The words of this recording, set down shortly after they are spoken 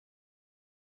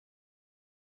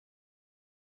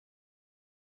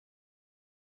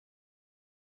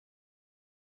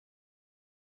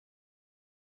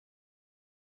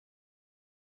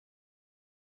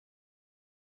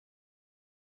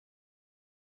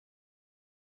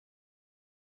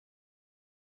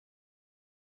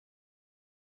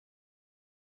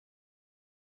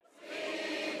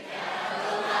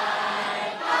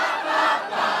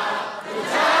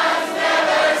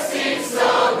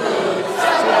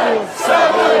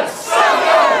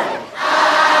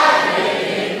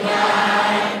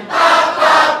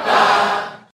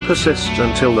persist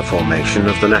until the formation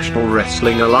of the National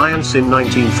Wrestling Alliance in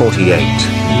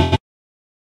 1948.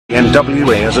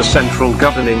 NWA as a central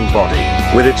governing body,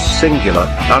 with its singular,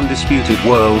 undisputed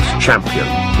world champion,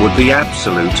 would be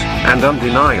absolute and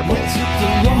undeniable.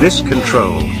 This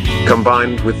control,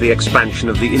 combined with the expansion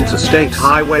of the interstate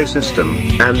highway system,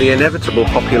 and the inevitable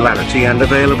popularity and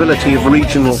availability of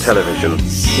regional television,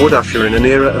 would usher in an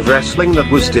era of wrestling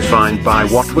that was defined by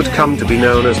what would come to be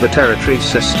known as the territory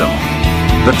system.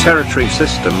 The territory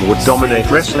system would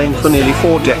dominate wrestling for nearly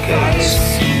 4 decades.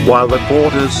 While the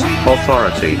borders,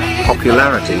 authority,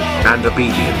 popularity, and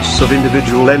obedience of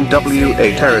individual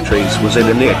NWA territories was in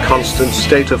a near constant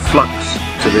state of flux,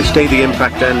 to this day the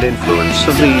impact and influence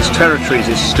of these territories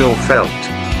is still felt.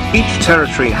 Each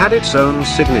territory had its own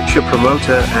signature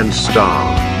promoter and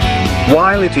star.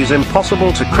 While it is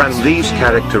impossible to cram these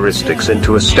characteristics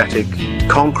into a static,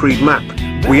 concrete map,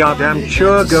 we are damn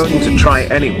sure going to try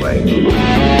anyway.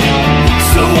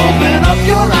 So open up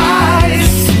your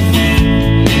eyes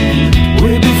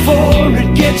way before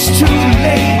it gets too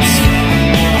late.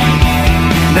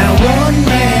 Now one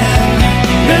man,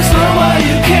 there's no way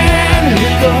you can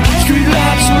hit the street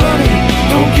lights running,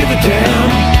 don't give a damn.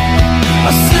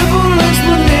 A simple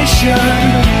explanation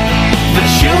that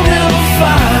you'll never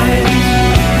find.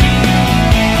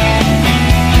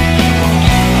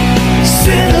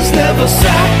 Sinners never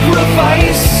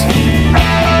sacrifice.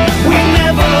 We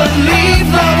never leave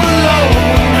love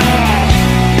alone.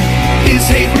 Is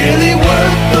hate really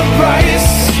worth the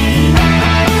price?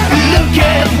 Look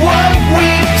at what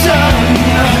we've done.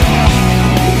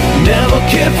 Never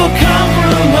care for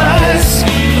compromise.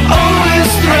 Always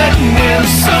threatening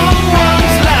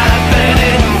someone's life, and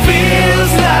it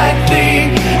feels like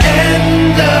the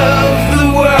end of the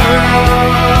world.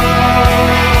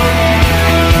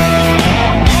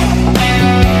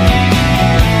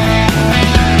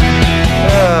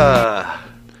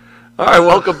 All right,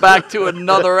 welcome back to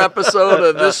another episode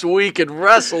of This Week in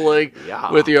Wrestling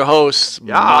with your hosts,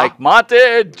 Mike Monte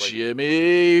and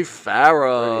Jimmy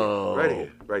Farrow.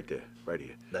 Right here.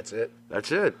 That's it?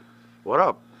 That's it. What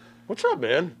up? What's up,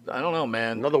 man? I don't know,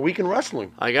 man. Another week in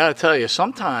wrestling. I got to tell you,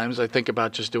 sometimes I think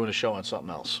about just doing a show on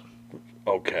something else.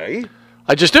 Okay.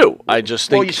 I just do. I just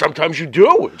think... Well, sometimes you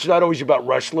do. It's not always about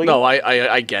wrestling. No,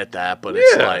 I get that, but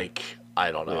it's like... I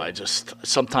don't know. I just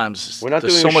sometimes we're not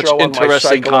there's doing so a much show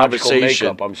interesting on my conversation.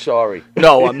 Makeup. I'm sorry.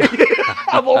 No, I'm not.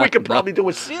 Well, we could probably do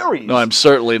a series. No, I'm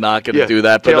certainly not going to do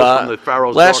that. But Tales from the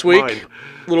Pharaoh's last Dark week, Mind.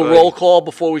 little roll call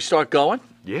before we start going.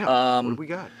 Yeah. What do we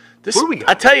got? What do we got?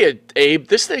 I tell you, Abe,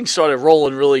 this thing started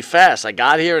rolling really fast. I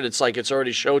got here and it's like it's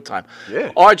already showtime.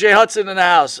 Yeah. RJ Hudson in the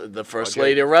house, the first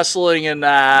lady of wrestling in the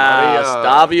house.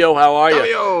 Davio, how are you?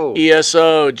 Davio.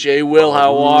 ESO, Jay Will,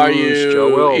 how are you?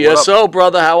 Joe Will, ESO,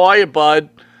 brother, how are you,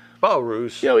 bud? Oh,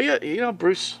 Bruce. Yo, yeah, you know,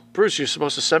 Bruce, you're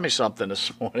supposed to send me something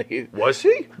this morning. Was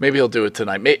he? Maybe he'll do it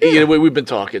tonight. You know, we've been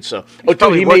talking, so. He's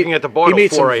probably working at the bar He made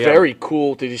till some 4 a.m. very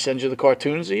cool. Did he send you the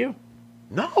cartoons of you?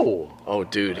 No. Oh,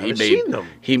 dude, I haven't seen them.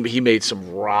 He made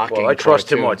some rocking. Well, I trust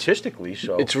cartoons. him artistically,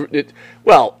 so.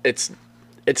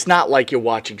 It's not like you're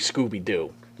watching Scooby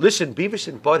Doo. Listen, Beavis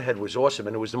and Butthead was awesome,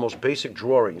 and it was the most basic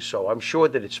drawing, so I'm sure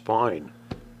that it's fine.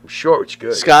 I'm sure it's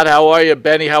good. Scott, how are you?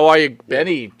 Benny, how are you?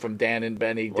 Benny from Dan and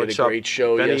Benny did What's a up, great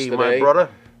show Benny, yesterday. my brother?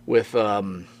 With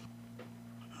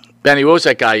Benny, what was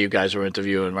that guy you guys were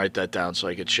interviewing? Write that down so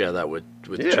I could share that with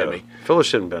Jimmy. Fill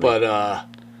us in, Benny. But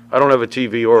I don't have a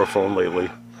TV or a phone lately.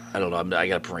 I don't know. I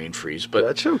got a brain freeze. But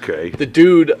that's okay. The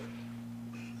dude.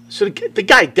 So the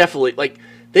guy definitely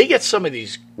they get some of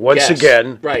these once guests,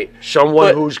 again, right?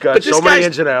 Someone who's got so many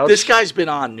ins and outs. This guy's been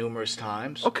on numerous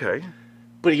times. Okay.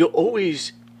 But he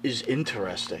always is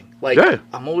interesting.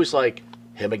 I'm always like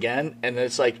him again, and then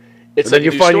it's like. And then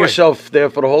you find yourself there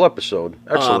for the whole episode.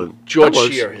 Excellent. George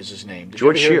Shear is his name.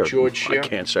 George Shear. George Shear. I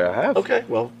can't say I have. Okay,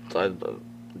 well,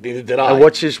 neither did I. And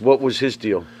what was his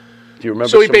deal? Do you remember?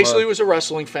 So he basically was a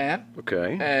wrestling fan.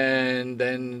 Okay. And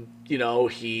then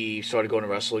he started going to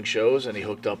wrestling shows, and he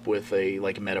hooked up with a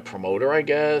meta promoter, I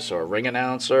guess, or a ring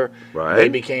announcer. Right. They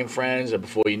became friends, and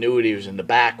before you knew it, he was in the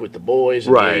back with the boys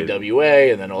in right. the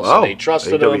AWA, and then also they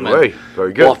trusted him and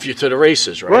very good. off you to the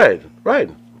races, right?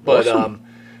 Right. But awesome.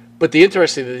 But the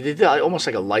interesting thing, they did almost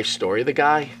like a life story of the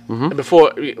guy. Mm-hmm. And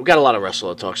before, we got a lot of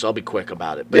wrestler talk, so I'll be quick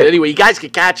about it. But anyway, you guys can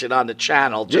catch it on the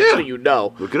channel, just so you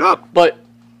know. Look it up. But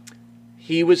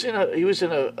he was in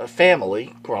a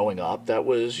family growing up that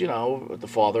was, the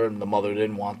father and the mother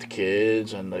didn't want the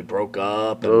kids, and they broke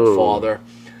up, and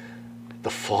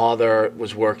the father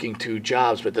was working 2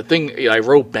 jobs. But the thing, I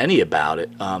wrote Benny about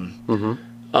it.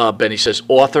 Benny says,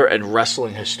 author and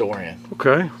wrestling historian.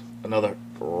 Okay. Another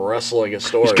wrestling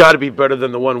historian. It's got to be better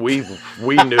than the one we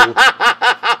knew.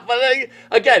 But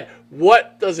again,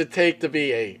 what does it take to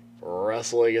be a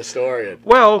wrestling historian?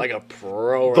 Well, like a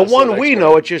pro The wrestling one we expert.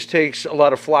 know, it just takes a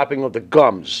lot of flapping of the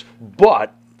gums.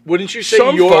 But Wouldn't you say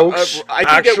some you're? folks I think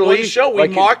at one actually, show we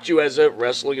like- marked you as a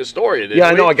wrestling historian. Didn't yeah,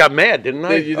 I we? know I got mad, didn't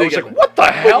I? You I was did like, get- what the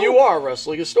hell? But you are a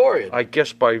wrestling historian. I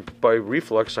guess by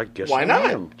reflex, I guess Why I not?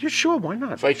 am. Yeah, sure, why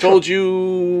not? If I told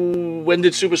you, when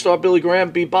did superstar Billy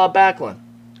Graham beat Bob Backlund?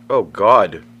 Oh,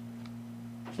 God.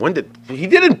 When did... He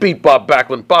didn't beat Bob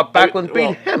Backlund. Bob Backlund beat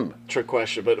well, him. Trick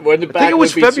question, but when did Backlund I think it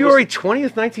was beat February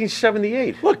 20th,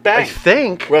 1978. Look, bang. I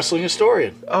think. Wrestling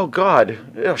historian. Oh, God.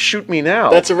 Shoot me now.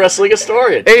 That's a wrestling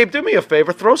historian. Abe, do me a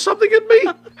favor. Throw something at me.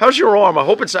 How's your arm? I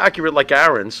hope it's accurate like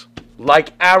Aaron's. Like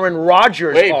Aaron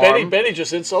Rodgers' Wait, arm. Benny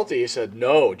just insulted you. He said,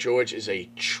 no, George is a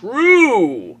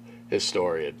true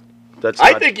historian.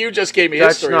 I think you just gave me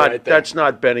history right there. That's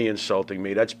not Benny insulting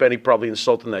me. That's Benny probably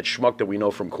insulting that schmuck that we know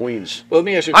from Queens. Well, let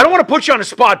me ask you. I don't want to put you on the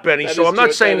spot, Benny, That so is I'm not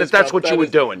true. saying That that's is what you were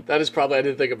doing. That is probably, I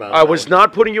didn't think about it. I was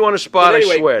not putting you on the spot, But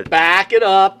anyway, I swear. back it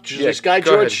up. Yeah, This guy,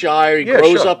 go George ahead. Shire, he Yeah,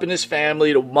 grows sure. up in his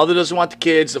family. The mother doesn't want the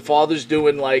kids. The father's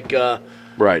doing like,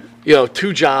 Right.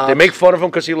 2 jobs. They make fun of him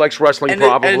because he likes wrestling, and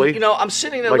probably. and, I'm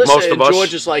sitting there Like listening, most of and us.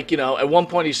 George is like, at one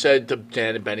point he said to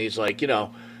Dan and Benny, he's like,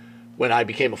 when I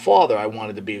became a father, I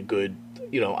wanted to be a good,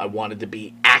 I wanted to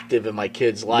be active in my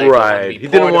kid's life. I wanted Right. to be He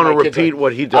didn't part of want to my kid's repeat life.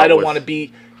 what he dealt I don't with. want to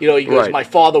be, he goes, Right. my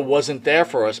father wasn't there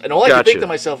for us. And all I could think Gotcha. to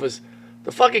myself is,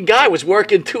 the fucking guy was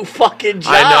working 2 fucking jobs.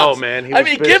 I know, man. He was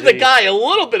give the busy. guy a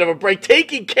little bit of a break,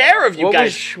 taking care of you What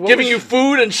guys, was- what giving was- you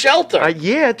food and shelter.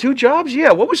 Yeah, 2 jobs.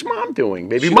 Yeah, what was Mom doing?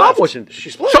 Maybe She Mom left. wasn't.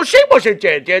 She split. So she wasn't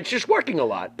dead. Dad's just working a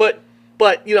lot. But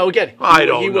again, I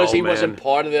don't he know, wasn't man.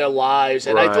 part of their lives.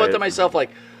 And I thought to Right. myself, like,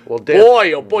 Well, Dan,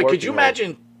 boy, oh boy, could working you hard.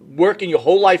 imagine working your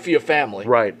whole life for your family,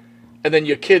 Right. and then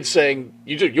your kids saying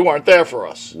you weren't there for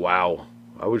us? Wow.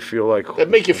 I would feel like.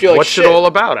 That'd make you feel like what's shit. it all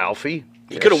about, Alfie?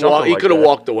 He could have walked. He could have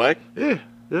walked away. Yeah,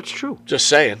 that's true. Just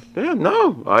saying. Yeah,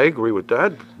 no, I agree with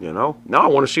that. Now I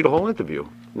want to see the whole interview.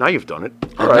 Now you've done it.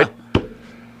 All right.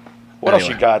 What else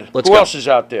Anyway, you got? let's Who go. else is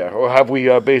out there? Or have we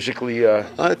basically...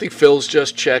 I think Phil's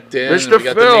just checked in. Mr. We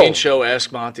got Phil. the main show,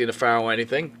 Ask Monty and the Pharaoh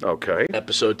Anything, Okay.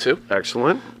 episode 2.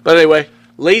 Excellent. But anyway,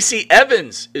 Lacey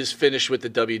Evans is finished with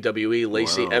the WWE.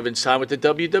 Lacey Evans' time with the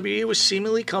WWE was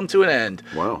seemingly come to an end.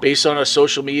 Wow. Based on her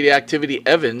social media activity,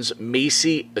 Evans,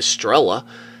 Macy Estrella,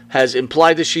 has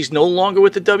implied that she's no longer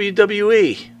with the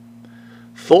WWE.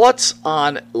 Thoughts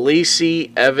on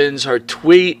Lacey Evans? Her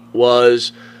tweet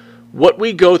was, "What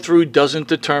we go through doesn't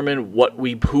determine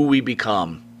who we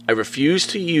become. I refuse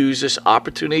to use this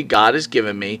opportunity God has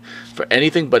given me for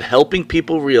anything but helping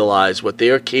people realize what they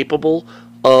are capable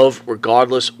of,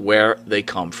 regardless where they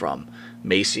come from."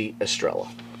 Macy Estrella.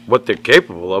 What they're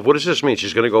capable of. What does this mean?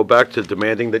 She's going to go back to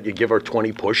demanding that you give her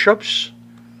 20 push-ups?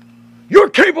 You're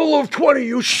capable of 20,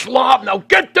 you slob. Now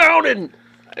get down and...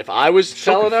 If I was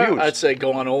telling her, confused. I'd say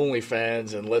go on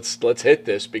OnlyFans and let's hit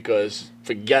this, because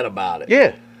forget about it.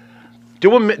 Yeah.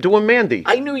 Do a Mandy.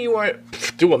 I knew you weren't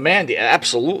doing Mandy.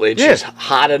 Absolutely. And Yeah. she's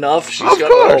hot enough. She's Of got,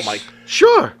 course. oh my.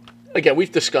 Sure. Again,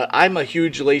 we've discussed. I'm a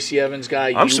huge Lacey Evans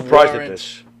guy. I'm You surprised at weren't.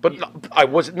 this. But I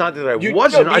wasn't. Not that I You,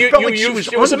 wasn't. no, but I you, felt you, like you, she was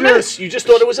it was a under- miss. You just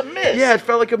thought it was a miss. Yeah, it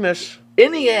felt like a miss.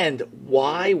 In the end,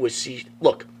 why was she?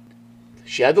 Look,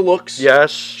 she had the looks.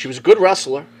 Yes. She was a good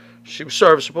wrestler. She was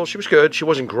serviceable. She was good. She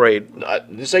wasn't great. I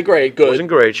didn't say great. Good. Wasn't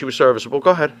great. She was serviceable. Go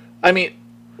ahead. I mean,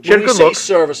 She had when a we good say look.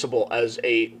 serviceable as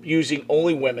using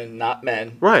only women, not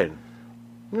men. Right.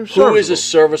 Who is a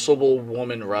serviceable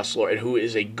woman wrestler and who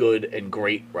is a good and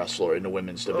great wrestler in the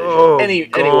women's division? Oh, any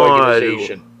God.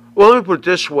 organization. Well, let me put it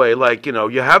this way. Like, you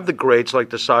have the greats like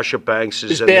the Sasha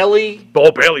Bankses. Is and Bailey? Oh,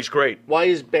 Bailey's great. Why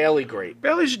is Bailey great?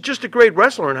 Bailey's just a great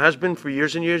wrestler and has been for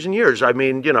years and years and years. I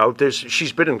mean,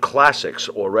 she's been in classics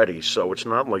already, so it's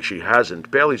not like she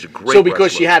hasn't. Bailey's a great So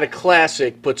because wrestler. she had a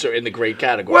classic puts her in the great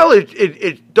category. Well,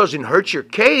 it doesn't hurt your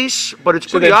case, but it's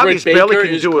so pretty then obvious Britt Bailey Baker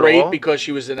can is do it great all. because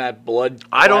she was in that Blood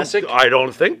I Classic?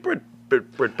 don't think Britt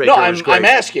Baker No, is great. I'm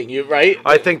asking you, right?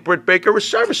 I think Britt Baker was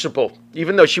serviceable,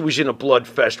 even though she was in a blood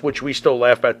fest, which we still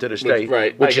laugh at to this day.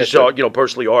 Right, Which I is, get that.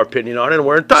 personally our opinion on it, and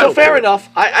we're So entitled fair to it. enough.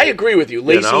 I agree with you.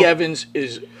 Lacey know? Evans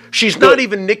is. She's good. not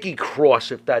even Nikki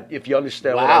Cross, if you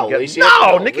understand what Wow, I'm getting. Lacey No,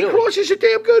 Evans, Nikki really? Cross is a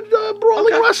damn good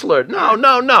brawling Okay. wrestler.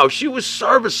 No. She was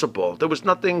serviceable. There was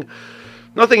nothing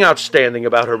outstanding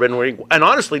about her in ring, and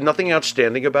honestly, nothing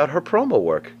outstanding about her promo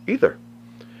work either.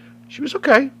 She was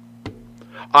okay.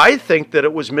 I think that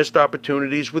it was missed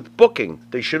opportunities with booking.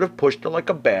 They should have pushed her like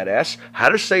a badass,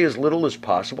 had her say as little as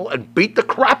possible, and beat the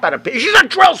crap out of people. She's a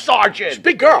drill sergeant.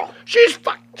 Big girl. She's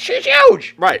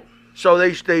huge. Right. So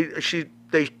they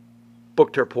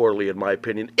booked her poorly, in my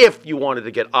opinion, if you wanted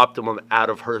to get optimum out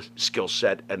of her skill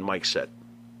set and mic set.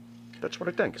 That's what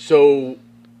I think. So,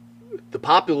 the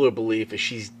popular belief is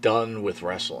she's done with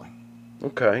wrestling.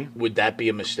 Okay. Would that be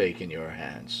a mistake in your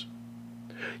hands?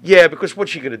 Yeah, because what's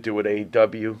she going to do at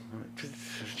AEW?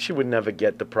 She would never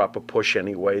get the proper push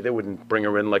anyway. They wouldn't bring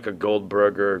her in like a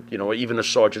Goldberg or, even a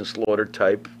Sergeant Slaughter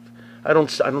type. I don't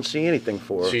see anything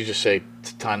for her. So you just say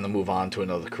it's time to move on to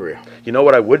another career. You know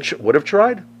what I would have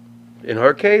tried? In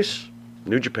her case,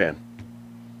 New Japan.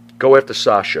 Go after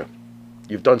Sasha.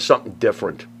 You've done something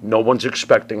different. No one's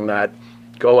expecting that.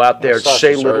 Go out there, Sasha's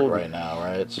say hurt little. right now,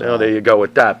 right? So, No, there you go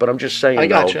with that. But I'm just saying, I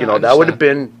got you. I that would have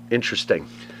understand. been interesting.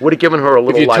 Would have given her a if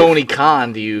little you're life. Tony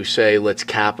Khan, do you say let's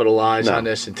capitalize No. on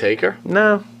this and take her?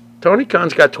 No. Tony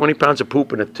Khan's got 20 pounds of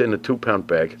poop in a 2-pound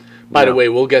bag. By the No. way,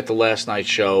 we'll get to last night's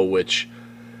show, which,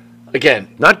 again,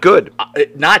 Not good.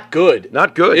 not good.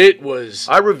 Not good. It was.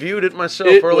 I reviewed it myself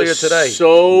It earlier was today.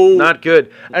 so- Not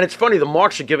good. And it's funny, the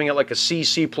marks are giving it like a C++.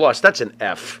 That's an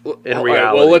F in All right,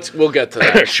 reality. well, we'll get to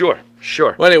that.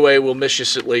 Sure. Well, anyway, we'll miss you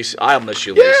at least. I'll miss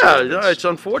you. Yeah, Lacey. no, it's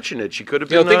unfortunate. She could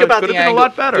have You been, know, think about could the have been angle. a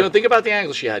lot better. Think about the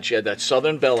angle she had. She had that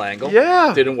Southern Belle angle.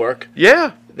 Yeah. Didn't work.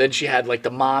 Yeah. Then she had like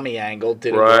the mommy angle.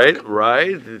 Didn't work.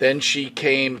 Right. Then she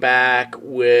came back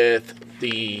with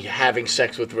the having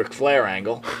sex with Ric Flair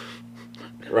angle.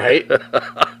 Right?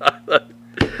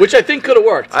 Which I think could have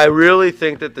worked. I really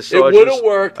think that the It Sergeant... would have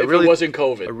worked if it wasn't I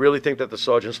COVID. really think that the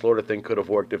Sergeant Slaughter thing could have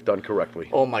worked if done correctly.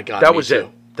 Oh my God. That me was too. it.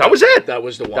 That was it. That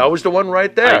was the one. That was the one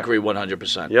right there. I agree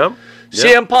 100%. Yep.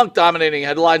 CM Punk dominating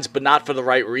headlines, but not for the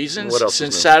right reasons. What else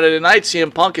Since is new? Saturday night,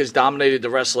 CM Punk has dominated the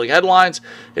wrestling headlines.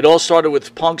 It all started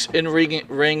with Punk's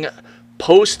in-ring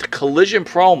post-collision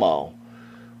promo,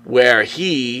 where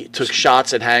he took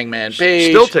shots at Hangman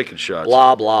Page. Still taking shots.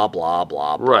 Blah, blah, blah,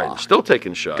 blah, blah. Right. Still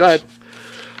taking shots. Go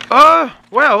ahead.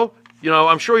 Well,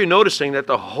 I'm sure you're noticing that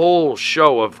the whole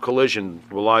show of Collision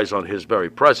relies on his very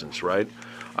presence, right?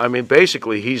 I mean,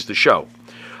 basically, he's the show.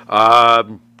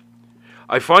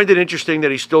 I find it interesting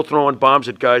that he's still throwing bombs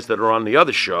at guys that are on the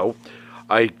other show.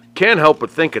 I can't help but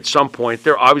think at some point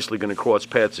they're obviously going to cross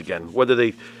paths again. Whether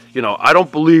they, I don't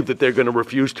believe that they're going to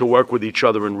refuse to work with each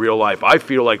other in real life. I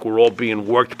feel like we're all being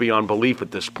worked beyond belief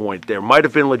at this point. There might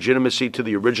have been legitimacy to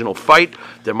the original fight.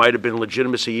 There might have been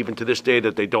legitimacy even to this day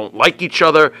that they don't like each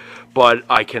other. But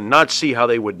I cannot see how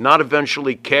they would not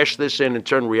eventually cash this in and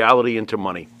turn reality into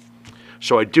money.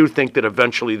 So I do think that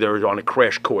eventually they're on a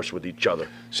crash course with each other.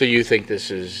 So you think this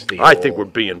is the I think we're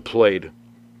being played.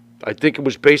 I think it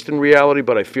was based in reality,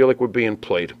 but I feel like we're being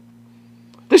played.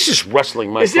 This is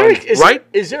wrestling, my friend, right?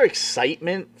 Is there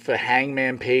excitement for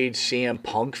Hangman Page CM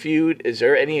Punk feud? Is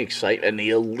there any excitement? And the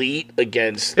Elite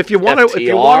against If you want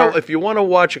FTR? to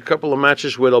watch a couple of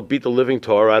matches where they'll beat the living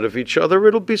tar out of each other,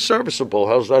 it'll be serviceable.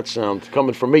 How's that sound?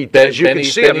 Coming from me, as you can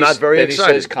see, I'm not very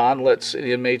excited. Says Khan lets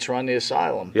the inmates run the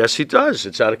asylum. Yes, he does.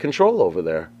 It's out of control over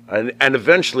there, and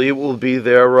eventually it will be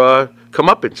their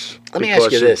comeuppance. Let me ask you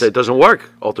because this. It doesn't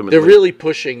work ultimately. They're really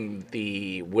pushing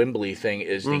the Wembley thing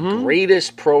is the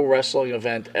greatest pro wrestling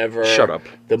event ever. Shut up.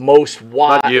 The most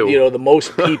wide, Not you. The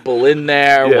most people in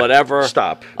there, Yeah, whatever.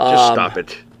 Stop. Just stop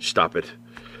it. Stop it.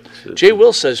 Jay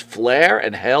Will says Flair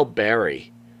and Hail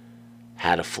Berry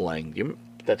had a fling.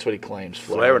 That's what he claims.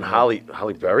 Flair and Holly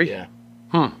Berry? Yeah.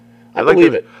 I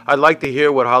believe it. I'd like to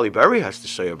hear what Holly Berry has to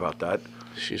say about that.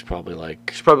 She's probably like,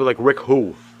 It's probably like Rick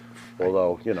Who.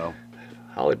 Although,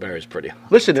 Holly Berry's pretty.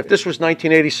 Listen, if this was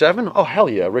 1987, oh, hell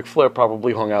yeah, Ric Flair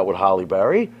probably hung out with Holly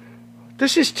Berry.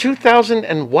 This is 2000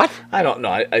 and what? I don't know.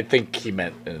 I think he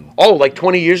meant in. Oh, like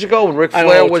 20 years ago when Ric I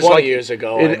don't Flair know, was 20 like years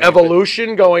ago, in I mean,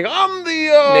 Evolution going, I'm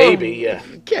the... Maybe, yeah.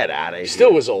 Get out of here.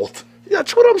 Still was old.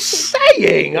 That's what I'm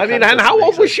saying. I mean, kinda and how doesn't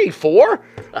old make was she? 4?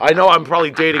 I know I'm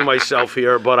probably dating myself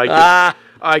here, but I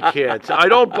can't. I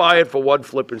don't buy it for one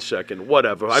flipping second.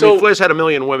 Whatever. I So, mean, Flair's had a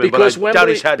million women, but I doubt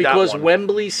he's had that one.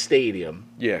 Wembley Stadium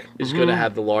Yeah. is going to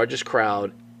have the largest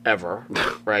crowd ever,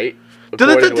 right? Does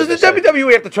According to the what they're saying.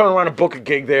 WWE have to turn around and book a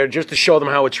gig there just to show them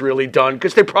how it's really done?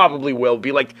 Because they probably will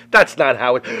be like, that's not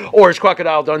how it... Or as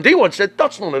Crocodile Dundee once said,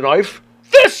 that's not a knife.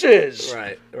 This is!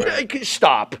 Right.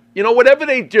 Stop. Whatever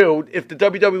they do, if the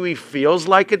WWE feels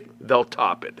like it, they'll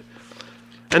top it.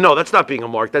 And no, that's not being a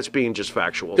mark. That's being just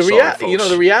factual. The Sorry, reality folks.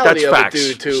 That's of facts. it,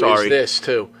 dude, too, Sorry. is this,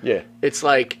 too. Yeah. It's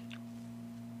like,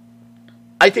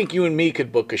 I think you and me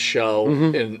could book a show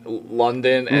Mm-hmm. in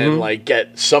London and, like,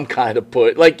 get some kind of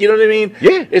put. Like, you know what I mean?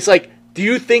 Yeah. It's like, do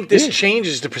you think this Yeah.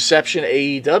 changes the perception of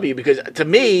AEW? Because to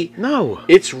me, No.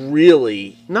 it's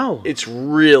really No. It's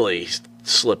really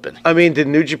slipping. I mean, did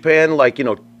New Japan,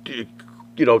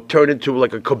 turn into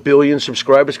like a kabillion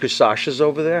subscribers because Sasha's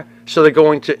over there. So they're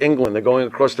going to England. They're going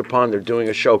across the pond. They're doing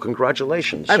a show.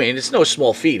 Congratulations. I mean, it's no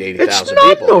small feat, it's 80,000 not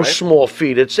people. no right? small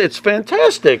feat. It's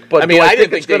fantastic. But I mean, do I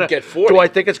didn't think it's gonna, they'd get 40. Do I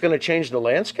think it's going to change the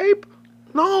landscape?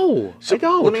 No, So I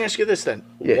don't. let me ask you this then.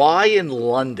 Yeah. Why in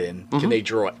London can they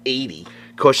draw 80?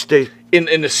 Because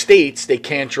In the States, they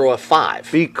can't draw 5.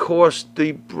 Because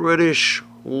the British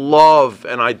love,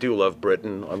 and I do love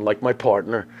Britain, unlike my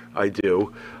partner, I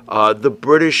do. The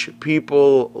British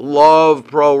people love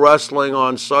pro wrestling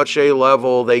on such a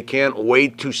level, they can't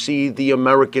wait to see the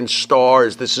American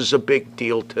stars. This is a big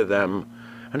deal to them,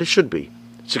 and it should be.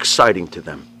 It's exciting to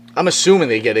them. I'm assuming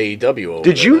they get AEW over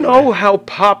Did there, you don't know how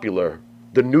popular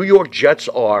the New York Jets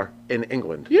are in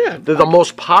England? Yeah. They're the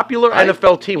most popular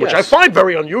NFL team, which I yes. find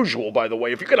very unusual, by the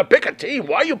way. If you're going to pick a team,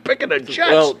 why are you picking the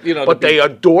Jets? Well, but they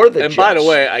adore the And Jets. by the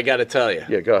way, I got to tell you.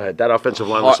 Yeah, go ahead. That offensive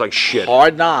line looks like shit.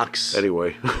 Hard Knocks.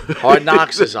 Anyway. Hard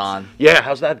Knocks is on. Yeah,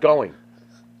 how's that going?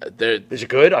 They're, Is it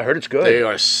good? I heard it's good. they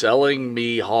are selling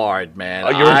me hard, man. Oh,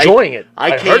 you're enjoying it.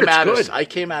 I came heard it's out good. I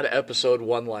came out of episode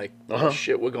 1 like, oh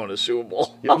shit, we're going to Super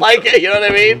Bowl. I'm like, you know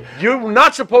what I mean? You're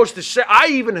not supposed to say. I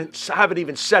haven't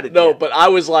even said it No, yet. but I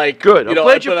was like, Good. I'm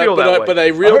glad you but feel that way. But I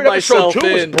reeled heard episode myself 2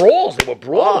 in. was brawls. They were Oh,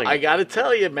 brawling. I got to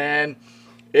tell you, man.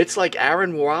 It's like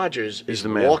Aaron Rodgers is the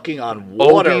man. walking on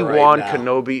water Obi-Wan right now.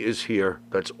 Kenobi is here.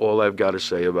 That's all I've got to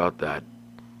say about that.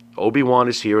 Obi-Wan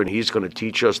is here, and he's going to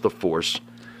teach us the Force.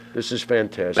 This is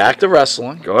fantastic. Back to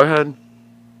wrestling. Go ahead.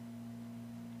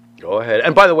 Go ahead.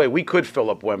 And by the way, we could fill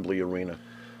up Wembley Arena.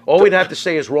 All we'd have to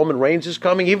say is Roman Reigns is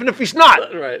coming, even if he's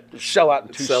not. Right. Sell out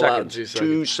in 2 Sell out in seconds. 2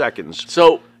 2 seconds.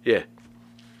 So, Yeah.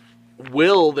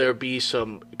 will there be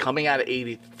some coming out of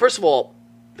 80? First of all,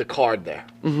 the card there.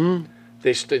 Mm-hmm.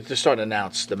 They're starting to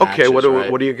announce the matches, Okay, what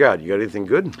right? do you got? You got anything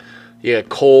good? Yeah,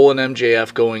 Cole and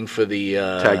MJF going for the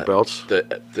Tag belts?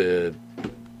 the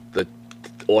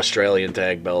Australian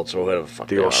tag belts or whatever the fuck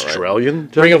The they are, Australian?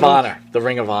 right? Ring of belts? Honor, the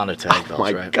Ring of Honor tag belts,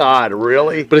 My right? God,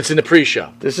 really? But it's in the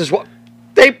pre-show. This is what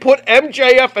they put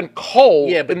MJF and Cole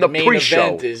Yeah, but in the the main pre-show.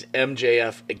 event is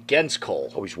MJF against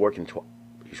Cole, Oh, he's working twice.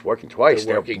 He's working twice.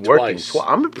 They're They're working working twice.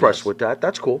 I'm impressed Yes. with that.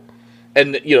 That's cool.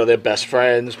 and they're best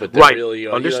friends, but they're Right. really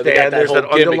they Understand. got There's whole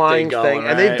that gimmick underlying thing, thing, going,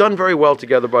 and they've right? done very well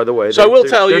together. By the way, So I will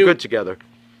tell they're you- good together.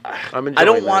 I'm enjoying I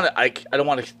don't that. want to. I don't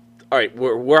want to. All right,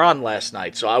 we're on last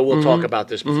night, so I will Mm-hmm. talk about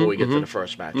this before we get to the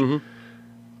first match.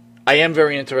 I am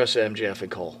very interested in MJF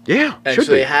and Cole. Yeah, and should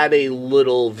so they be. had a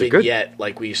little good. vignette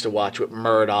like we used to watch with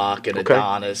Murdoch and Okay.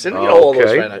 Adonis, and all those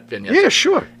Okay. vignettes. Yeah,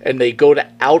 sure. And they go to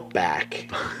Outback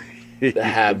to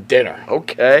have dinner,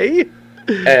 Okay.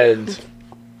 and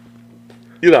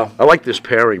I like this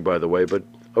pairing, by the way. But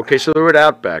okay, so they're at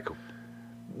Outback.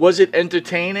 was it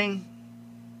entertaining?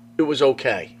 It was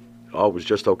okay Oh, it was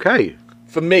just okay.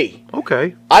 for me.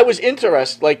 Okay, I was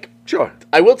interested. Like sure.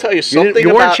 I will tell you something. you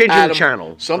weren't about changing the Adam,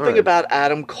 channel. Something All right. about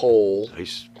Adam Cole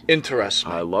interests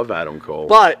me. I love Adam Cole.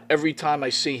 But every time I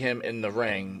see him in the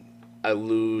ring, I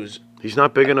lose. He's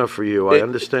not big enough for you. I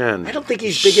understand. I don't think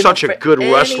he's big Such enough a good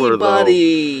for wrestler,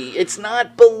 anybody. It's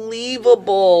not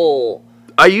believable.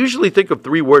 though. I usually think of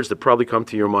 3 words that probably come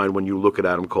to your mind when you look at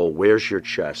Adam Cole. Where's your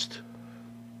chest?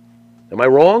 Am I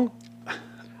wrong?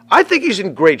 I think he's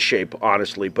in great shape,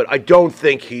 honestly, but I don't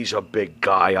think he's a big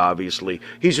guy, obviously.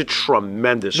 He's a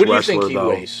tremendous What do you wrestler, think he though.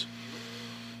 weighs?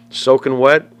 Soaking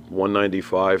wet,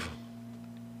 195.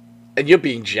 And you're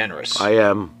being generous. I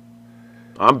am.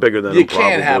 I'm bigger than You him, probably.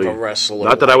 can't have a wrestler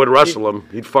Not that I would like- wrestle him.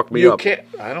 He'd fuck me You up. can't.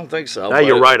 I don't think so. Nah, but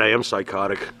you're right. I am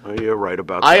psychotic. You're right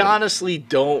about I that. honestly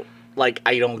don't. Like,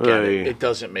 I don't get Hey. it. It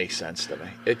doesn't make sense to me.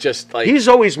 It just, like... He's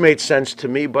always made sense to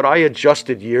me, but I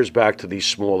adjusted years back to these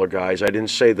smaller guys. I didn't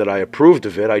say that I approved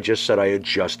of it. I just said I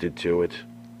adjusted to it.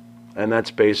 And that's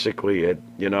basically it.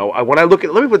 When I look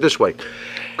at, let me put it this way.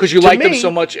 Because you to liked him me- so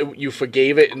much, you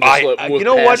forgave it and just moved you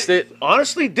know past what? it.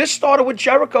 Honestly, this started with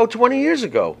Jericho 20 years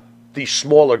ago. The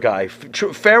smaller guy,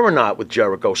 fair or not with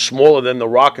Jericho, smaller than The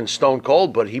Rock and Stone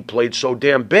Cold, but he played so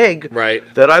damn big Right.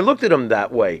 that I looked at him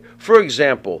that way. For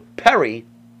example, Perry,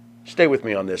 stay with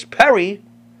me on this, Perry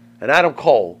and Adam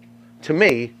Cole, to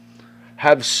me,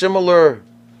 have similar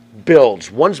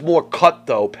builds. One's more cut,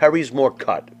 though. Perry's more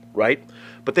cut, right?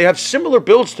 But they have similar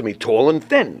builds to me, tall and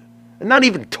thin. And not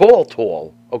even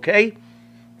tall, okay?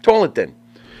 Tall and thin.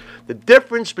 The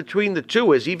difference between the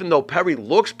two is, even though Perry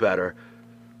looks better,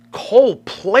 Cole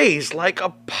plays like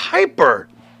a piper.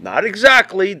 Not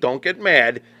exactly, don't get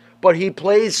mad, but he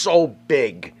plays so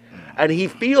big. And he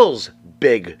feels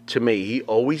big to me. He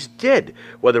always did.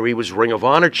 Whether he was Ring of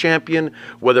Honor champion,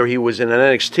 whether he was in an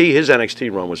NXT. His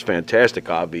NXT run was fantastic,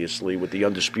 obviously, with the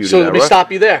Undisputed So Era. let me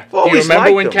stop you there. Do you Always remember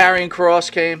liked when him. Karrion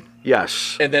Kross came?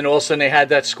 Yes. And then all of a sudden they had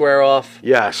that square off.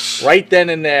 Yes. Right then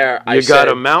and there, I You said, got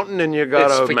a mountain and you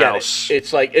got a forget mouse. it.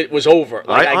 It's like it was over.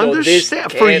 Like, I go, this understand.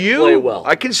 can't For you, play well.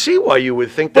 I can see why you would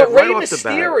think But that right Rey off the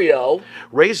bat. Mysterio,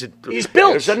 Ray's he's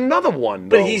built. There's another one,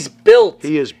 but though. he's built.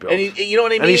 He is built. And you know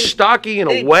what I mean? And he's stocky in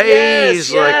a It- way. yes,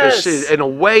 He's yes. like in a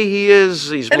way he is.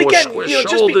 He's And more again, square just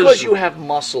shoulders. because you have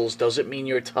muscles doesn't mean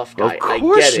you're a tough guy. Of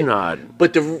course I get it. not.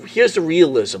 But here's the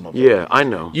realism of it. Yeah, I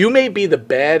know. You may be the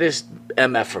baddest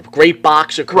MF, great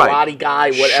boxer, karate Right.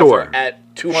 guy, whatever, Sure. at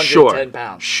 210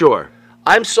 pounds. Sure.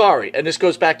 I'm sorry, and this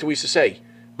goes back to what we used to say,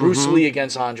 Bruce Lee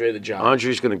against Andre the Giant.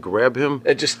 Andre's going to grab him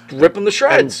And just rip him to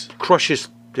shreds. and crush his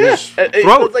Yeah,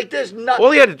 throat. like there's nothing.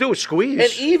 All he had to do was squeeze.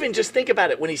 And even just think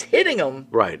about it, when he's hitting him,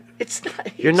 Right. it's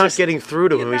not. You're not getting through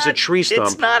to him. He's a tree stump.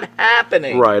 It's not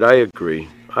happening. Right, I agree.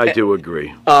 I do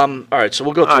agree. All right, so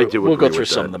we'll go I through. do We'll go agree through with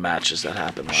some that. of the matches that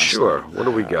happened last Sure. night. What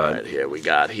do we got? All right, here we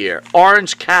got here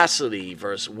Orange Cassidy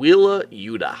versus Wheeler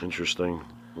Yuta. Interesting.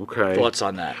 Okay. Thoughts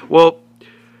on that? Well,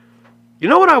 you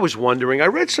know what I was wondering? I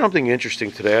read something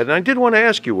interesting today, and I did want to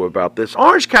ask you about this.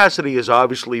 Orange Cassidy is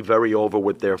obviously very over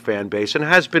with their fan base and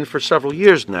has been for several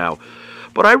years now.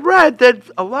 But I read that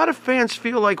a lot of fans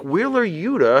feel like Wheeler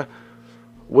Yuta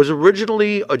was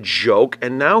originally a joke,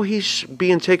 and now he's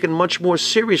being taken much more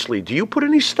seriously. Do you put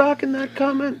any stock in that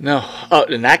comment? No.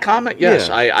 In that comment, yes.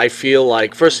 Yeah. I feel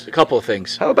like, first, a couple of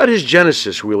things. How about his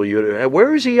genesis, Wheeler Yuta?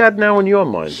 Where is he at now in your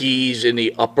mind? He's in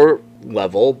the upper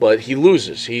level, but he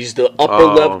loses. He's the upper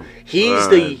Oh, level. He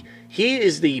right.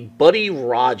 is the Buddy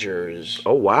Rogers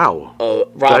Oh, wow.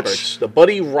 Roberts, the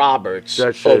Buddy Roberts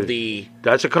that's of a- the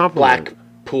That's a compliment.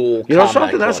 Blackpool You know Combat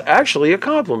something? That's Club. actually a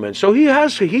compliment. So he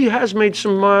has made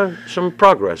some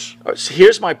progress. All right, so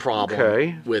here's my problem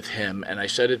Okay. with him, and I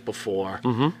said it before.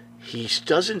 Mm-hmm. He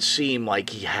doesn't seem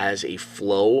like he has a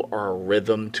flow or a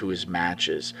rhythm to his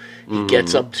matches. He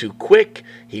gets up too quick.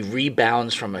 He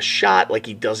rebounds from a shot like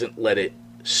he doesn't let it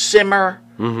simmer.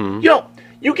 Mm-hmm.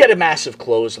 You get a massive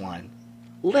clothesline.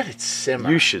 Let it simmer.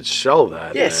 You should sell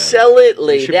that. Yeah, man. sell it,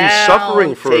 lay You should down. be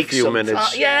suffering for a take few some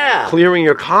minutes. time. Yeah. Clearing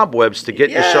your cobwebs to get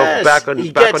yourself Yes. back on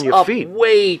He back gets on your up feet.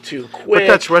 way too quick. But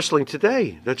that's wrestling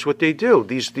today. That's what they do.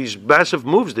 These massive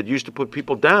moves that used to put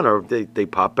people down are they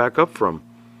pop back up from.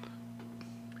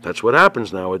 That's what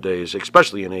happens nowadays,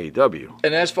 especially in AEW.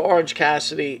 And as for Orange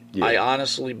Cassidy, Yeah. I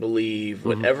honestly believe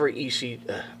whatever I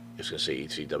was going to say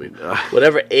ECW,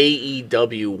 whatever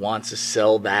AEW wants to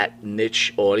sell that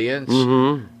niche audience,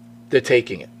 they're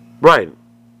taking it. Right.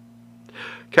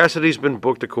 Cassidy's been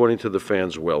booked according to the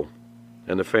fans' will,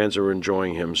 and the fans are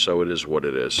enjoying him, so it is what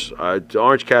it is.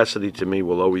 Orange Cassidy, to me,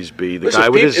 will always be the Listen, guy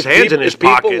with his hands in his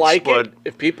pockets.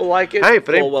 If people like it, hey, if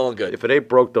it all ain't, well and good. if it ain't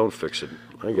broke, don't fix it.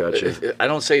 I got you. I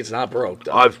don't say it's not broke,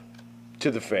 though.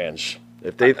 To the fans.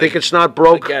 If they think it's not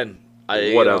broke, Again,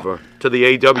 whatever. To the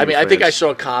AEW I mean, I think I fans. saw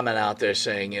a comment out there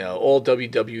saying, all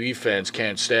WWE fans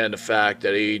can't stand the fact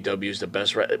that AEW is the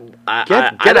best. I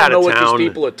Get don't out know of what town. these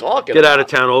people are talking Get about. out of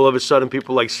town. All of a sudden,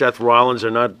 people like Seth Rollins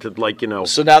are not,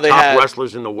 So now they top had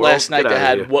wrestlers in the world. Last night Get they outta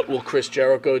had here. what will Chris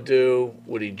Jericho do?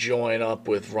 Would he join up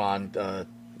with Ron?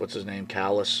 What's his name?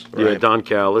 Callis. Yeah, right? Don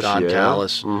Callis. Don yeah.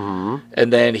 Callis. Mm-hmm.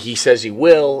 And then he says he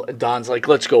will. And Don's like,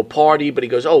 let's go party. But he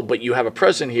goes, oh, but you have a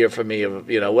present here for me.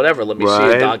 Whatever. Let me see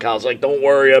Right. it. Don Callis like, don't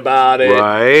worry about it.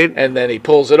 Right. And then he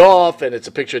pulls it off, and it's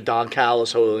a picture of Don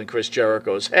Callis holding Chris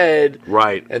Jericho's head.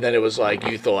 Right. And then it was like,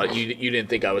 you thought you didn't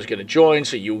think I was going to join,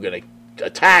 so you were going to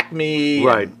attack me.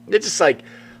 Right. And it's just like,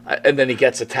 and then he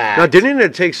gets attacked. Now, didn't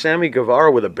it take Sammy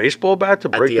Guevara with a baseball bat to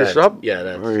break the this end. up? Yeah,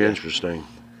 that's- Very yeah. interesting.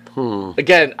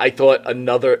 Again, I thought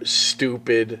another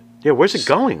stupid. Yeah, where's it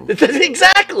going?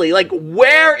 Exactly. Like,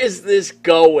 where is this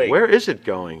going? Where is it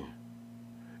going?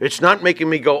 It's not making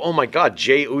me go, oh my God,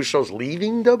 Jey Uso's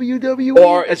leaving WWE?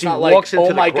 Or as it's he not walks like,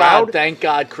 into oh my the crowd? God, thank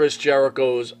God Chris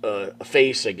Jericho's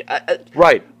facing.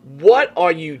 Right. What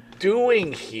are you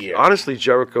doing here? Honestly,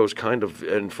 Jericho's kind of,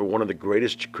 and for one of the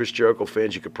greatest Chris Jericho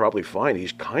fans you could probably find,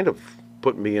 he's kind of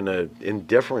put me in a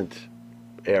indifferent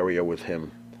area with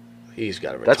him. He's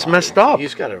got to retire. That's messed up.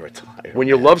 He's got to retire. When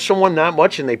you love someone that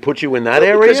much and they put you in that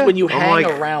area, Because when you I'm hang like,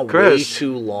 around Chris, way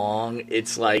too long,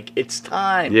 it's like, it's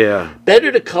time. Yeah.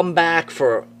 Better to come back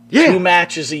for Yeah. 2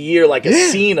 matches a year like a Yeah.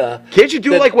 Cena. Can't you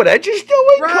do like what Edge is doing?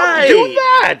 Right. Come do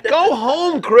that. Go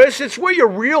home, Chris. It's where your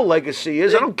real legacy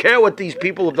is. I don't care what these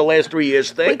people of the last 3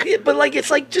 years think. But like, it's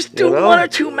like, just do You know? 1 or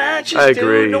 2 matches, I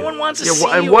agree. dude. No one wants to see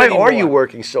and you why anymore. are you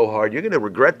working so hard? You're going to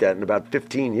regret that in about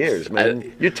 15 years,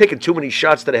 man. You're taking too many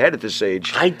shots to the head at this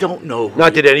age. I don't know. Who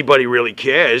Not that anybody really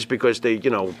cares because they,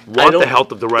 want the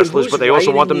health of the wrestlers, who's but they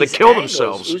also want them to writing kill these angles?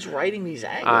 themselves. Who's writing these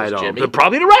angles, I don't. Jimmy? They're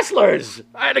probably the wrestlers.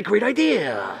 I had a great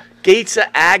idea. Gates of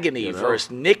Agony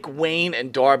versus Nick Wayne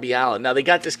and Darby Allin. Now they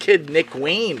got this kid Nick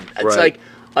Wayne. It's like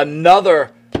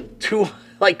another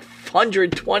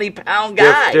 120-pound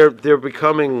guy. They're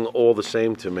becoming all the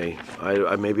same to me.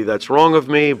 I maybe that's wrong of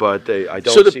me, but I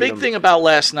don't. So the big thing about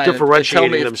last night,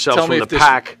 differentiating themselves from the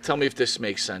pack. Tell me if this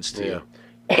makes sense to you.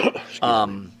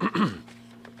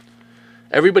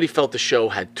 Everybody felt the show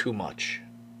had too much.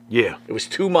 Yeah. It was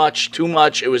too much.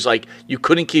 It was like you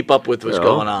couldn't keep up with what's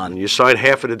going on. You sign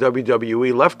half of the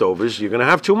WWE leftovers, you're going to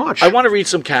have too much. I want to read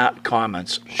some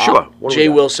comments. Sure. Jay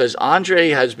Will says,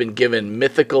 Andre has been given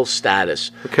mythical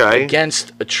status. Okay.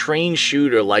 Against a trained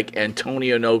shooter like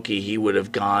Antonio Inoki, he would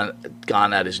have gone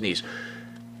at his knees.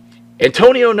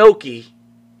 Antonio Inoki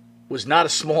was not a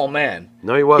small man.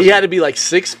 No, he wasn't. He had to be like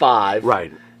 6'5".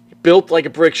 Right. Built like a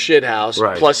brick shithouse.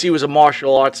 Right. Plus, he was a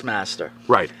martial arts master.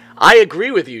 Right. I agree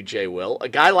with you, Jay Will. A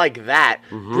guy like that.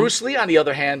 Bruce Lee, on the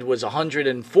other hand, was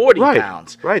 140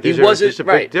 pounds. Right. He wasn't. There's a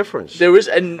big difference. There was,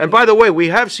 and by the way, we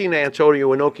have seen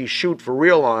Antonio Inoki shoot for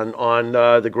real on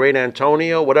the Great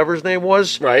Antonio, whatever his name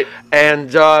was. Right.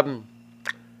 And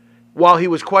while he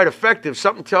was quite effective,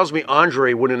 something tells me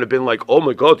Andre wouldn't have been like, oh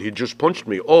my God, he just punched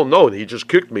me. Oh no, he just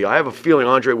kicked me. I have a feeling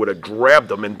Andre would have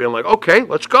grabbed him and been like, okay,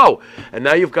 let's go. And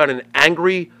now you've got an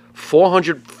angry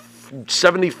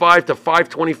 475 to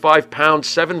 525 pound,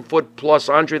 7 foot plus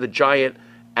Andre the Giant,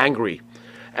 angry.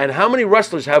 And how many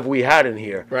wrestlers have we had in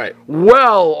here? Right.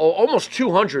 Well, almost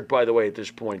 200, by the way, at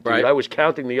this point, dude. Right. I was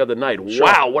counting the other night. Sure.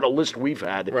 Wow, what a list we've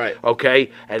had. Right.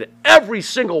 Okay? And every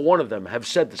single one of them have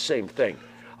said the same thing.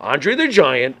 Andre the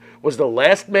Giant was the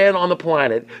last man on the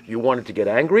planet you wanted to get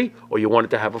angry or you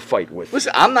wanted to have a fight with.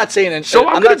 Listen, I'm not saying So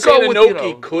I'm not saying go with,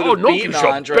 Inoki could have Inoki's beaten a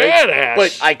Andre, badass.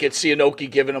 but I could see Inoki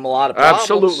giving him a lot of problems.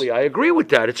 Absolutely, I agree with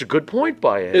that. It's a good point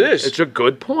by him. It is. It's a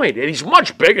good point. And he's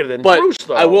much bigger than But Bruce,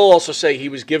 though. I will also say he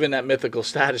was given that mythical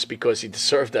status because he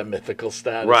deserved that mythical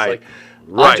status. Right.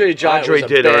 Like, Andre the Giant Andre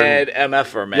was did a bad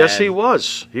MFer, man. Yes, he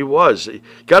was. He was.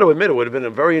 Got to admit, it would have been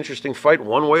a very interesting fight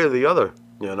one way or the other,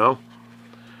 you know?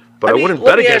 But I mean, wouldn't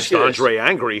let bet me against ask you this. Andre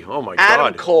Angry. Oh, my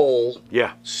Adam God. Cole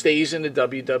Yeah. stays in the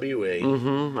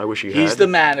WWE. I wish he had. He's the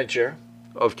manager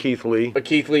of Keith Lee. of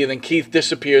Keith Lee, and then Keith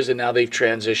disappears, and now they've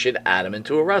transitioned Adam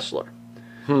into a wrestler.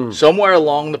 Somewhere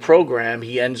along the program,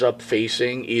 he ends up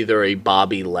facing either a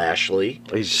Bobby Lashley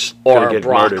He's or gonna get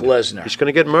Brock murdered. Lesnar. He's going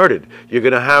to get murdered. You're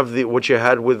going to have what you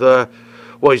had with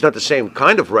well, he's not the same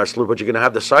kind of wrestler, but you're going to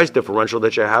have the size differential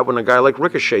that you had when a guy like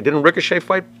Ricochet. Didn't Ricochet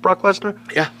fight Brock Lesnar?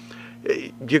 Yeah.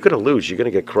 You're going to lose. You're going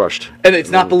to get crushed. And it's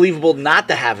not believable not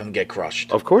to have him get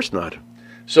crushed. Of course not.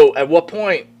 So at what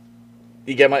point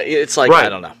you get it's like, Right. I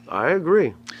don't know. I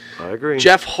agree.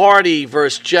 Jeff Hardy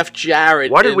versus Jeff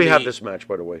Jarrett. Why did we have this match,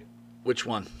 by the way? Which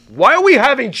one? Why are we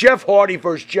having Jeff Hardy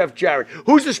versus Jeff Jarrett?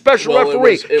 Who's the special Well,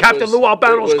 referee? Captain Lou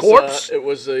Albano's corpse? It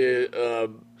was a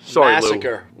Sorry,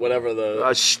 massacre, whatever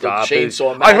the stop the it.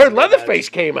 chainsaw I heard massacre Leatherface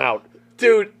came out.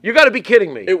 Dude, You got to be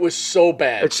kidding me. it was so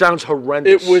bad. It sounds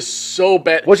horrendous. It was so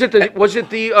bad. Was it the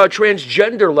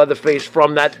transgender Leatherface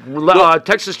from that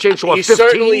Texas Chainsaw He 15?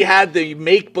 certainly had the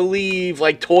make-believe,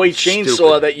 like, toy chainsaw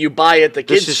Stupid. that you buy at the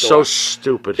kids' This is store. so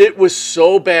stupid. It was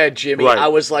so bad, Jimmy. Right. I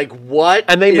was like, what?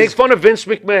 And they make is- fun of Vince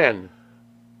McMahon.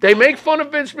 They make fun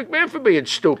of Vince McMahon for being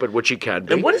stupid, which he can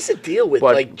be. And what is the deal with,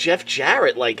 But- like, Jeff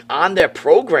Jarrett, like, on their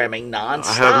programming nonstop?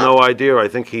 I have no idea. I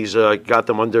think he's got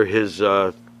them under his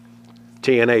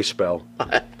TNA spell.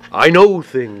 I know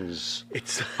things.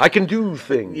 I can do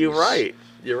things. You're right.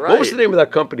 You're right. What was the name of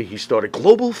that company he started?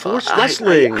 Global Force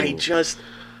Wrestling. I just...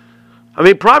 I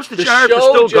mean, props to The Jarrett for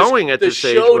show still going at this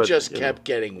age. The show but, just you know. kept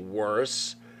getting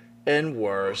worse and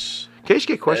worse Can I ask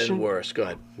you a question? and worse. Go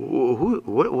ahead.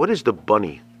 What is the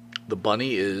bunny? The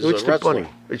bunny is What's a the wrestler. bunny?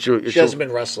 It's She hasn't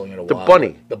been wrestling in a the while.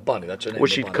 bunny. The bunny. That's her name. Would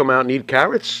the she bunny. come out and eat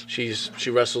carrots? She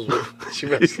wrestles with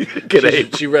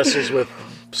G'day. she wrestles with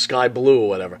Sky Blue or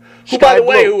whatever. Who, Sky by the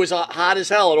way, Blue. who was hot as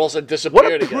hell and also What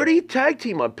disappeared a pretty again. tag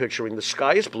team I'm picturing. The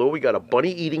sky is blue. We got a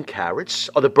bunny eating carrots.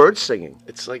 Are the birds singing?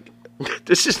 It's like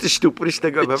This is the stupidest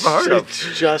thing I've ever heard of.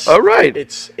 it's just All right.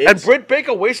 It's and Britt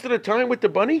Baker wasted her time with the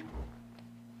bunny?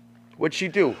 What'd she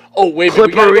do? oh wait, but Clip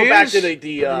we gotta her go back ears? to the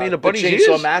the bunny's Chainsaw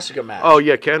ears? Massacre match. Oh,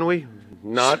 yeah, can we?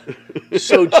 Not?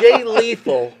 So Jay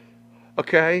Lethal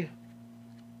Okay.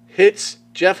 hits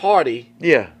Jeff Hardy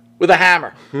Yeah. with a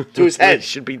hammer to his head. He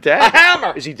should be dead. A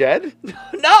hammer. Is he dead?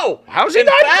 No. How's he In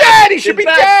not fact- dead? He should in be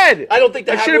fact, dead. I don't think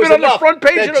that should hammer have was been on the enough. front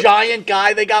page That of the giant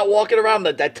guy they got walking around,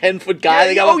 that 10-foot guy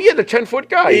they got. Oh yeah, the 10-foot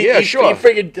guy. He, Yeah, he, sure. He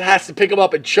figured has to pick him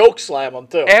up and choke slam him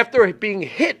too. After being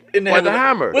hit In by head the with a-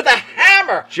 hammer. With a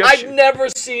hammer. Just- I've never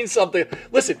seen something.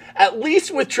 Listen, at least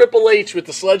with Triple H with